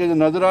ਜਿਹੜੇ ਇਲਾਕੇ 'ਚ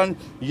ਨਜ਼ਰ ਆਉਣ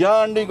ਜਾਂ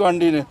ਆਂਢੀ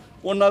ਗੁਆਂਢੀ ਨੇ,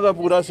 ਉਹਨਾਂ ਦਾ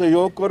ਪੂਰਾ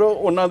ਸਹਿਯੋਗ ਕਰੋ,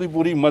 ਉਹਨਾਂ ਦੀ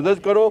ਪੂਰੀ ਮਦਦ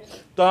ਕਰੋ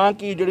ਤਾਂ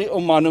ਕਿ ਜਿਹੜੀ ਉਹ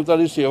ਮਾਨਵਤਾ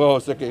ਦੀ ਸੇਵਾ ਹੋ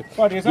ਸਕੇ।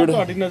 ਭਾਟੀਆ ਸਾਹਿਬ,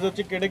 ਤੁਹਾਡੀ ਨਜ਼ਰ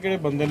 'ਚ ਕਿਹੜੇ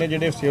ਬੰਦੇ ਨੇ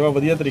ਜਿਹੜੇ ਸੇਵਾ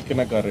ਵਧੀਆ ਤਰੀਕੇ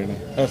ਨਾਲ ਕਰ ਰਹੇ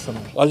ਨੇ ਇਸ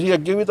ਸਮੇਂ? ਅਸੀਂ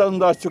ਅੱਗੇ ਵੀ ਤੁਹਾਨੂੰ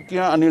ਦੱਸ ਚੁੱਕੇ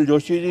ਹਾਂ। ਅਨਿਲ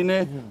ਜੋਸ਼ੀ ਜੀ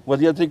ਨੇ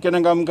ਵਧੀਆ ਤਰੀਕੇ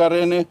ਨਾਲ ਕੰਮ ਕਰ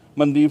ਰਹੇ ਨੇ,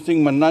 ਮਨਦੀਪ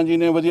ਸਿੰਘ ਮੰਨਾ ਜੀ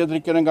ਨੇ ਵਧੀਆ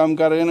ਤਰੀਕੇ ਨਾਲ ਕੰਮ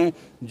ਕਰ ਰਹੇ ਨੇ,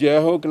 ਜੈ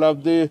ਹੋ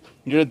ਕਲੱਬ ਦੇ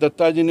ਜਿਹੜੇ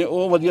ਦੱਤਾ ਜੀ ਨੇ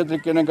ਉਹ ਵਧੀਆ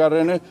ਤਰੀਕੇ ਨਾਲ ਕਰ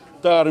ਰਹੇ ਨੇ।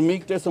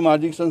 ਧਾਰਮਿਕ ਅਤੇ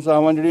ਸਮਾਜਿਕ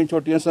ਸੰਸਥਾਵਾਂ ਜਿਹੜੀਆਂ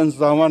ਛੋਟੀਆਂ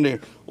ਸੰਸਥਾਵਾਂ ਨੇ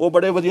ਉਹ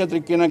ਬੜੇ ਵਧੀਆ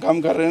ਤਰੀਕੇ ਨਾਲ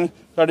ਕੰਮ ਕਰ ਰਹੇ ਨੇ।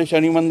 ਸਾਡੇ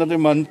ਸ਼ਨੀ ਮੰਦਰ ਦੇ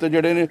ਮੰਤ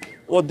ਜਿਹੜੇ ਨੇ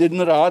ਉਹ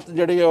ਦਿਨ ਰਾਤ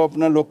ਜਿਹੜੇ ਉਹ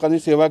ਆਪਣਾ ਲੋਕਾਂ ਦੀ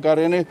ਸੇਵਾ ਕਰ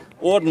ਰਹੇ ਨੇ।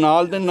 ਔਰ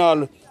ਨਾਲ ਦੇ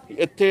ਨਾਲ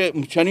ਇੱਥੇ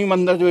ਸ਼ਨੀ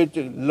ਮੰਦਰ ਦੇ ਵਿੱਚ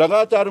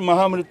ਲਗਾਤਾਰ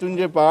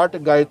ਮਹਾਮ੍ਰਿਤੁੰਜੇ ਪਾਠ,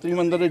 ਗਾਇਤਰੀ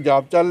ਮੰਦਰ ਦੇ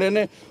ਜਾਪ ਚੱਲ ਰਹੇ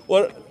ਨੇ।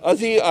 ਔਰ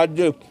ਅਸੀਂ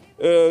ਅੱਜ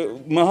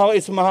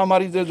ਇਸ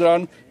ਮਹਾਮਾਰੀ ਦੇ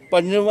ਦੌਰਾਨ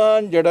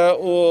 5ਵਾਂ ਜਿਹੜਾ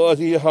ਉਹ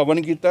ਅਸੀਂ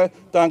ਹਵਨ ਕੀਤਾ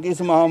ਤਾਂ ਕਿ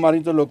ਇਸ ਮਹਾਮਾਰੀ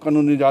ਤੋਂ ਲੋਕਾਂ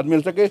ਨੂੰ ਨਿਜਾਤ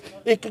ਮਿਲ ਸਕੇ।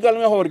 ਇੱਕ ਗੱਲ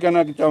ਮੈਂ ਹੋਰ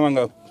ਕਹਿਣਾ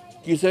ਚਾਹਾਂਗਾ,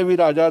 ਕਿਸੇ ਵੀ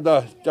ਰਾਜਾ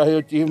ਦਾ, ਚਾਹੇ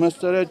ਉਹ ਚੀਫ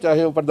ਮਿਨਿਸਟਰ ਹੈ,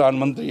 ਚਾਹੇ ਉਹ ਪ੍ਰਧਾਨ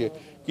ਮੰਤਰੀ ਹੈ,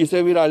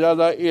 ਕਿਸੇ ਵੀ ਰਾਜਾ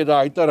ਦਾ ਇਹ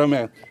ਰਾਜ ਧਰਮ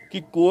ਹੈ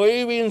ਕਿ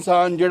ਕੋਈ ਵੀ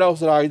ਇਨਸਾਨ ਜਿਹੜਾ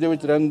ਉਸ ਰਾਜ ਦੇ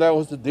ਵਿੱਚ ਰਹਿੰਦਾ,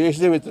 ਉਸ ਦੇਸ਼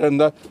ਦੇ ਵਿੱਚ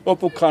ਰਹਿੰਦਾ, ਉਹ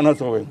ਭੁੱਖਾ ਨਾ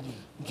ਸੋਵੇ।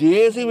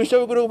 ਜੇ ਅਸੀਂ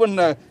ਵਿਸ਼ਵ ਗੁਰੂ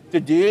ਬਣਨਾ ਹੈ ਤੇ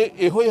ਜੇ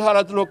ਇਹੋ ਹੀ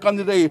ਹਾਲਤ ਲੋਕਾਂ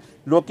ਦੀ ਰਹੀ,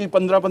 ਲੋਕੀ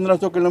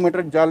 1500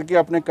 ਕਿਲੋਮੀਟਰ ਚੱਲ ਕੇ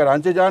ਆਪਣੇ ਘਰਾਂ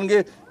 'ਚ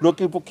ਜਾਣਗੇ,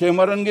 ਲੋਕੀ ਭੁੱਖੇ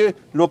ਮਰਨਗੇ,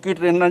 ਲੋਕੀ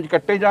ਟ੍ਰੇਨਾਂ 'ਚ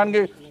ਕੱਟੇ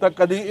ਜਾਣਗੇ, ਤਾਂ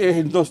ਕਦੀ ਇਹ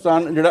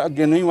ਹਿੰਦੁਸਤਾਨ ਜਿਹੜਾ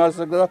ਅੱਗੇ ਨਹੀਂ ਵੱਧ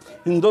ਸਕਦਾ।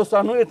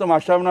 ਹਿੰਦੁਸਤਾਨ ਨੂੰ ਇਹ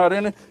ਤਮਾਸ਼ਾ ਬਣਾ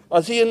ਰਹੇ ਨੇ।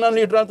 ਅਸੀਂ ਇਹਨਾਂ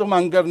ਲੀਡਰਾਂ ਤੋਂ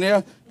ਮੰਗ ਕਰਨੇ ਆ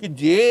ਕਿ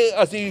ਜੇ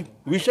ਅਸੀਂ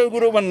ਵਿਸ਼ਵ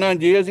ਗੁਰੂ ਬਣਨਾ,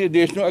 ਜੇ ਅਸੀਂ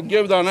ਦੇਸ਼ ਨੂੰ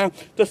ਅੱਗੇ ਵਧਾਉਣਾ,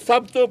 ਤਾਂ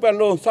ਸਭ ਤੋਂ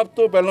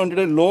ਪਹਿਲਾਂ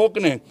ਜਿਹੜੇ ਲੋਕ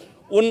ਨੇ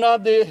ਉਹਨਾਂ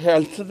ਦੇ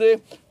ਹੈਲਥ ਦੇ,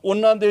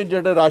 ਉਹਨਾਂ ਦੇ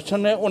ਜਿਹੜੇ ਰਾਸ਼ਨ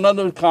ਨੇ, ਉਹਨਾਂ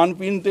ਦੇ ਖਾਣ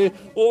ਪੀਣ 'ਤੇ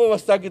ਉਹ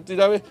ਵਿਵਸਥਾ ਕੀਤੀ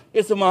ਜਾਵੇ।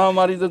 ਇਸ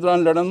ਮਹਾਮਾਰੀ ਦੇ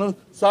ਦੌਰਾਨ ਲੜਨ ਨੂੰ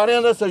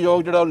ਸਾਰਿਆਂ ਦਾ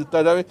ਸਹਿਯੋਗ ਜਿਹੜਾ ਉਹ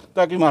ਲਿੱਤਾ ਜਾਵੇ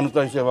ਤਾਂ ਕਿ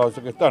ਮਾਨਵਤਾ ਦੀ ਸੇਵਾ ਹੋ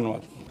ਸਕੇ।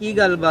 ਧੰਨਵਾਦ। ਕੀ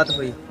ਗੱਲਬਾਤ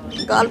ਹੋਈ?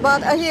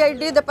 ਗੱਲਬਾਤ ਅਸੀਂ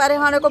ਐਡੀ ਦੁਪਹਿਰੇ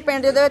ਖਾਣੇ ਕੋ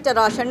ਪਿੰਡ ਦੇ ਵਿੱਚ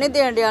ਰਾਸ਼ਨ ਨਹੀਂ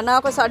ਦੇਣ ਡਿਆ, ਨਾ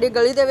ਕੋਈ ਸਾਡੀ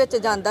ਗਲੀ ਦੇ ਵਿੱਚ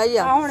ਜਾਂਦਾ ਹੀ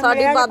ਆ।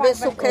 ਸਾਡੀ ਬਾਬੇ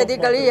ਸੁੱਖੇ ਦੀ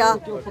ਗਲੀ ਆ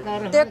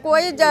ਤੇ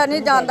ਕੋਈ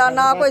ਨਹੀਂ ਜਾਂਦਾ,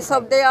 ਨਾ ਕੋਈ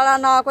ਸਬਦੇ ਵਾਲਾ,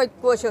 ਨਾ ਕੋਈ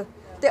ਕੁਛ।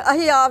 ਤੇ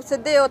ਅਸੀਂ ਆਪ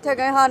ਸਿੱਧੇ ਉੱਥੇ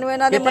ਗਏ, ਸਾਨੂੰ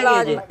ਇਹਨਾਂ ਦੇ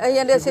ਮੁਲਾਜ਼ਮ, ਅਸੀਂ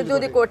ਇਹਦੇ ਸਿੱਧੂ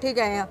ਦੀ ਕੋਠੀ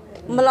ਗਏ ਆ,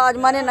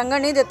 ਮੁਲਾਜ਼ਮਾਂ ਨੇ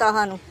ਲੰਘਣ ਨਹੀਂ ਦਿੱਤਾ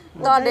ਸਾਨੂੰ।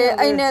 ਤੁਹਾਡੇ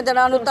ਇੰਨੇ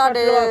ਦਿਨਾਂ ਨੂੰ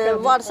ਤੁਹਾਡੇ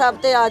WhatsApp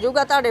ਤੇ ਆ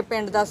ਜਾਊਗਾ ਤੁਹਾਡੇ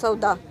ਪਿੰਡ ਦਾ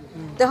ਸੌਦਾ,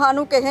 ਤੇ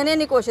ਸਾਨੂੰ ਕਿਸੇ ਨੇ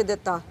ਨਹੀਂ ਕੁਛ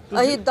ਦਿੱਤਾ।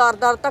 ਅਸੀਂ ਦਰ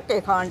ਧੱਕੇ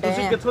ਖਾਣ ਡਏ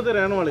ਆ। ਕਿੱਥੋਂ ਦੇ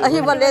ਰਹਿਣ ਵਾਲੇ?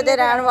 ਅਸੀਂ ਵੱਲੇ ਦੇ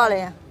ਰਹਿਣ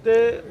ਵਾਲੇ ਆ। ਤੇ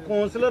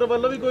ਕੌਂਸਲਰ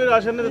ਵੱਲੋਂ ਵੀ ਕੋਈ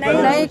ਰਾਸ਼ਨ ਨਹੀਂ ਦਿੱਤਾ?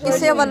 ਨਹੀਂ,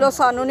 ਕਿਸੇ ਵੱਲੋਂ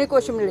ਸਾਨੂੰ ਨਹੀਂ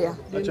ਕੁਛ ਮਿਲਿਆ।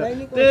 ਅੱਛਾ,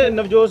 ਤੇ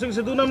ਨਵਜੋਤ ਸਿੰਘ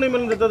ਸਿੱਧੂ ਨਾਮ ਨਹੀਂ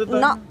ਮਿਲਣ ਦਿੱਤਾ?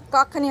 ਨਾ,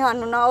 ਕੱਖ ਨਹੀਂ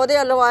ਸਾਨੂੰ, ਨਾ ਉਹਦੇ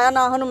ਵੱਲੋਂ ਆਇਆ,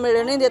 ਨਾ ਸਾਨੂੰ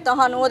ਮਿਲਣ ਨਹੀਂ ਦਿੱਤਾ।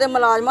 ਸਾਨੂੰ ਉਹਦੇ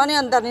ਮੁਲਾਜ਼ਮਾਂ ਨੇ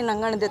ਅੰਦਰ ਨਹੀਂ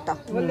ਲੰਘਣ ਦਿੱਤਾ।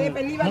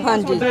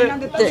 ਹਾਂਜੀ,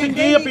 ਤੁਸੀਂ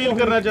ਕੀ ਅਪੀਲ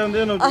ਕਰਨਾ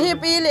ਚਾਹੁੰਦੇ ਹੋ? ਅਸੀਂ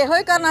ਅਪੀਲ ਇਹੋ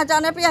ਹੀ ਕਰਨਾ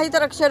ਚਾਹੁੰਦੇ ਵੀ ਅਸੀਂ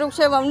ਤਾਂ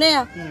ਰਕਸ਼ੇ ਵਾਹੁੰਦੇ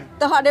ਆ,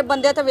 ਤੇ ਸਾਡੇ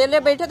ਬੰਦੇ ਤਾਂ ਵਿਹਲੇ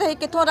ਬੈਠੇ, ਤੇ ਅਸੀਂ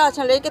ਕਿੱਥੋਂ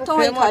ਰਾਸ਼ਨ ਲਈ, ਕਿੱਥੋਂ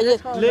ਅਸੀਂ ਖਾਈਏ?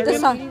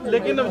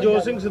 ਲੇਕਿਨ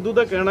ਨਵਜੋਤ ਸਿੰਘ ਸਿੱਧੂ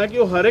ਦਾ ਕਹਿਣਾ ਕਿ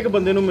ਉਹ ਹਰ ਇੱਕ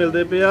ਬੰਦੇ ਨੂੰ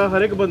ਮਿਲਦੇ ਪਿਆ,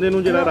 ਹਰ ਇੱਕ ਬੰਦੇ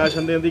ਨੂੰ ਜਿਹੜਾ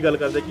ਰਾਸ਼ਨ ਦੇਣ ਦੀ ਗੱਲ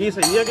ਕਰਦੇ, ਕੀ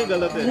ਸਹੀ ਹੈ ਕਿ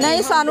ਗਲਤ ਹੈ?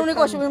 ਨਹੀਂ, ਸਾਨੂੰ ਨਹੀਂ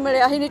ਕੁਛ ਵੀ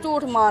ਮਿਲਿਆ। ਅਸੀਂ ਨਹੀਂ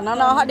ਝੂਠ ਮਾਰਨਾ,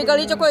 ਨਾ ਸਾਡੀ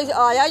ਗਲੀ 'ਚ ਕੋਈ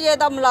ਆਇਆ ਹੀ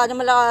ਇਹਦਾ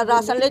ਮੁਲਾਜ਼ਮ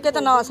ਰਾਸ਼ਨ ਲੈ ਕੇ,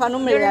 ਤੇ ਨਾ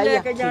ਸਾਨੂੰ ਮਿਲਿਆ ਹੀ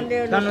ਆ।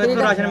 ਤੁਹਾਨੂੰ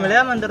ਇੱਥੋਂ ਰਾਸ਼ਨ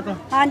ਮਿਲਿਆ ਮੰਦਿਰ ਤੋਂ?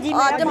 ਹਾਂਜੀ,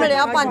 ਅੱਜ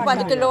ਮਿਲਿਆ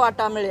 5-5 ਕਿਲੋ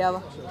ਆਟਾ ਮਿਲਿਆ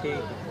ਵਾ।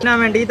 ਠੀਕ।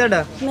 ਨਾਮ ਹੈ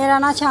ਤੁਹਾਡਾ? ਮੇਰਾ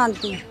ਨਾਂ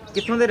ਸ਼ਾਂਤੀ।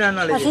 ਕਿੱਥੋਂ ਦੇ ਰਹਿਣ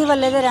ਵਾਲੇ? ਅਸੀਂ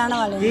ਵੱਲੇ ਦੇ ਰਹਿਣ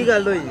ਵਾਲੇ। ਕੀ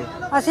ਗੱਲ ਹੋਈ ਜੀ?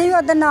 ਅਸੀਂ ਵੀ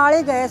ਉਹਦੇ ਨਾਲ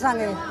ਹੀ ਗਏ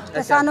ਸਾਂਗੇ।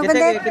 ਤੇ ਸਾਨੂੰ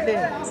ਕਹਿੰਦੇ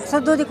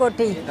ਸਿੱਧੂ ਦੀ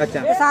ਕੋਠੀ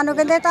ਤੇ ਸਾਨੂੰ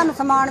ਕਹਿੰਦੇ ਤੁਹਾਨੂੰ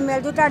ਸਮਾਨ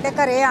ਮਿਲ ਜੂ ਤੁਹਾਡੇ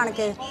ਘਰੇ ਆਣ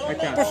ਕੇ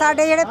ਤੇ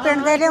ਸਾਡੇ ਜਿਹੜੇ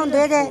ਪਿੰਡ ਦੇ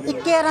ਲਿਆਉਂਦੇ ਜੇ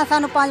 21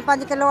 ਸਾਨੂੰ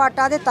 5-5 ਕਿਲੋ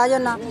ਆਟਾ ਦਿੱਤਾ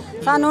ਜੋਨਾ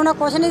ਸਾਨੂੰ ਉਹਨਾਂ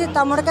ਕੁਛ ਨਹੀਂ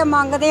ਦਿੱਤਾ ਮੁੜ ਕੇ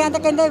ਮੰਗਦੇ ਆ ਤੇ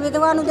ਕਹਿੰਦੇ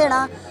ਵਿਧਵਾ ਨੂੰ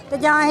ਦੇਣਾ ਤੇ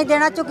ਜਾਂ ਅਸੀਂ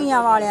ਦੇਣਾ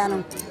ਝੁਕੀਆਂ ਵਾਲਿਆਂ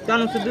ਨੂੰ।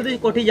 ਤੁਹਾਨੂੰ ਸਿੱਧੂ ਦੀ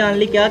ਕੋਠੀ ਜਾਣ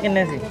ਲਈ ਕਿਹਾ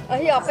ਕਿੰਨੇ ਸੀ?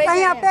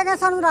 ਅਸੀਂ ਆਪੇ ਗਏ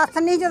ਸਾਨੂੰ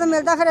ਰਾਸ਼ਨ ਨਹੀਂ ਜਦੋਂ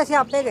ਮਿਲਦਾ ਫਿਰ ਅਸੀਂ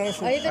ਆਪੇ ਗਏ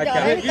ਸੀ।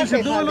 ਇਹ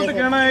ਸਿੱਧੂ ਵੱਲੋਂ ਤਾਂ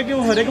ਕਹਿਣਾ ਹੈ ਕਿ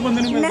ਉਹ ਹਰ ਇੱਕ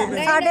ਬੰਦੇ ਨੂੰ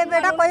ਮਿਲਦੇ ਸਾਡੇ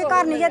ਬੇਟਾ ਕੋਈ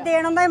ਘਰ ਨਹੀਂ ਜੇ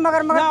ਦੇਣ ਹੁੰਦਾ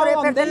ਮਗਰ ਮਗਰ ਤੁਰੇ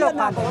ਫਿਰਦੇ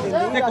ਲੋਕਾਂ ਦੇ।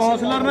 ਤੇ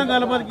ਕਾਉਂਸਲਰ ਨਾਲ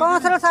ਗੱਲਬਾਤ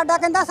ਕੌਂਸਲਰ ਸਾਡਾ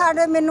ਕਹਿੰਦਾ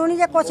ਸਾਡੇ ਮੈਨੂੰ ਨਹੀਂ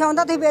ਜੇ ਕੁਛ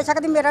ਆਉਂਦਾ ਤੁਸੀਂ ਬੇਸ਼ੱਕ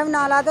ਦੀ ਮੇਰਾ ਵੀ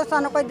ਨਾਂ ਲਾ ਦਿਓ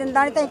ਸਾਨੂੰ ਕੋਈ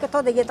ਦਿੰਦਾ ਨਹੀਂ ਤਾਂ ਅਸੀਂ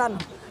ਕਿੱਥੋਂ ਦਈਏ ਤੁਹਾਨੂੰ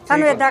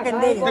ਸਾਨੂੰ ਇਦਾਂ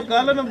ਕਹਿੰਦੇ ਜੀ। ਤੇ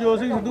ਕੱਲ ਨਵਜੋਤ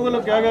ਸਿੰਘ ਸਿੱਧੂ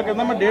ਵੱਲੋਂ ਕਿਹਾ ਗਿਆ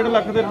ਕਹਿੰਦਾ ਮੈਂ 1.5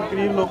 ਲੱਖ ਦੇ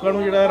ਕਰੀਬ ਲੋਕਾਂ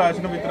ਨੂੰ ਜਿਹੜਾ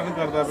ਰਾਸ਼ਨ ਵਿਤਰਨ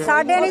ਕਰਦਾ ਪਿਆ।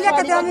 ਸਾਡੇ ਨਹੀਂ ਜੇ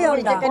ਕਿਤੇ ਵੀ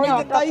ਆਉਂਦਾ।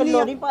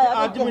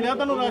 ਅੱਜ ਮਿਲਿਆ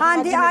ਤੁਹਾਨੂੰ ਰਾਸ਼ਨ?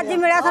 ਹਾਂਜੀ ਅੱਜ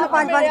ਮਿਲਿਆ ਸਾਨੂੰ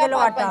 5-5 ਕਿਲੋ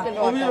ਆਟਾ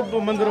ਉਹ ਵੀ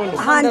ਮੰਦਰ ਵੱਲੋਂ?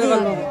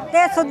 ਹਾਂਜੀ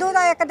ਤੇ ਸਿੱਧੂ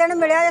ਦਾ ਇੱਕ ਦਿਨ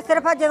ਮਿਲਿਆ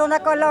ਸਿਰਫ ਜਦੋਂ ਦਾ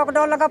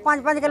ਲੋਕਡਾਊਨ ਲੱਗਾ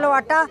 5-5 ਕਿਲੋ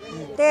ਆਟਾ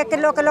ਤੇ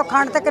ਕਿਲੋ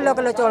ਖੰਡ ਤੇ ਕਿਲੋ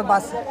ਚੌਲ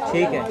ਬਸ।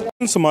 ਠੀਕ ਹੈ।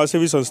 ਸਮਾਜ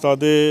ਸੇਵੀ ਸੰਸਥਾ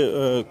ਦੇ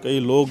ਕਈ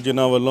ਲੋਕ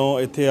ਜਿਨ੍ਹਾਂ ਵੱਲੋਂ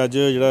ਇੱਥੇ ਅੱਜ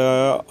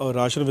ਜਿਹੜਾ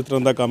ਰਾਸ਼ਨ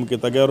ਵਿਤਰਨ ਦਾ ਕੰਮ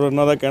ਕੀਤਾ ਗਿਆ ਔਰ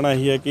ਉਹਨਾਂ ਦਾ ਕਹਿਣਾ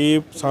ਇਹੀ ਹੈ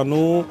ਕਿ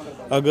ਸਾਨੂੰ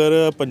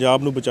ਅਗਰ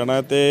ਪੰਜਾਬ ਨੂੰ ਬਚਾਉਣਾ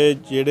ਹੈ ਤੇ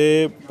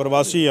ਜਿਹੜੇ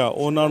ਪ੍ਰਵਾਸੀ ਆ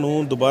ਉਹਨਾਂ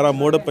ਨੂੰ ਦੁਬਾਰਾ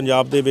ਮੁੜ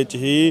ਪੰਜਾਬ ਦੇ ਵਿੱਚ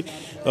ਹੀ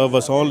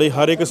ਵਸਾਉਣ ਲਈ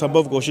ਹਰ ਇੱਕ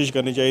ਸੰਭਵ ਕੋਸ਼ਿਸ਼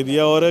ਕਰਨੀ ਚਾਹੀਦੀ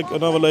ਹੈ। ਔਰ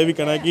ਉਹਨਾਂ ਵੱਲੋਂ ਇਹ ਵੀ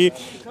ਕਹਿਣਾ ਕਿ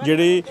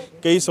ਜਿਹੜੀ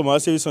ਕਈ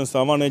ਸਮਾਜ ਸੇਵੀ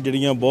ਸੰਸਥਾਵਾਂ ਨੇ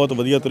ਜਿਹੜੀਆਂ ਬਹੁਤ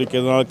ਵਧੀਆ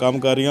ਤਰੀਕੇ ਨਾਲ ਕੰਮ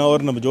ਕਰ ਰਹੀਆਂ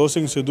ਔਰ ਨਵਜੋਤ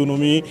ਸਿੰਘ ਸਿੱਧੂ ਨੂੰ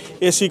ਵੀ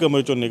ਇਸੇ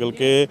ਕਮਰੇ ਚੋਂ ਨਿਕਲ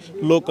ਕੇ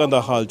ਲੋਕਾਂ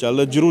ਦਾ ਹਾਲ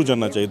ਚਾਲ ਜ਼ਰੂਰ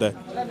ਜਾਣਨਾ ਚਾਹੀਦਾ ਹੈ।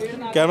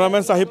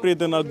 ਕੈਮਰਾਮੈਨ ਸਾਹਿਬਪ੍ਰੀਤ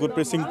ਦੇ ਨਾਲ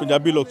ਗੁਰਪ੍ਰੀਤ ਸਿੰਘ,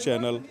 ਪੰਜਾਬੀ ਲੋਕ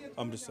ਚੈਨਲ,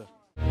 ਅੰਮ੍ਰਿਤਸਰ।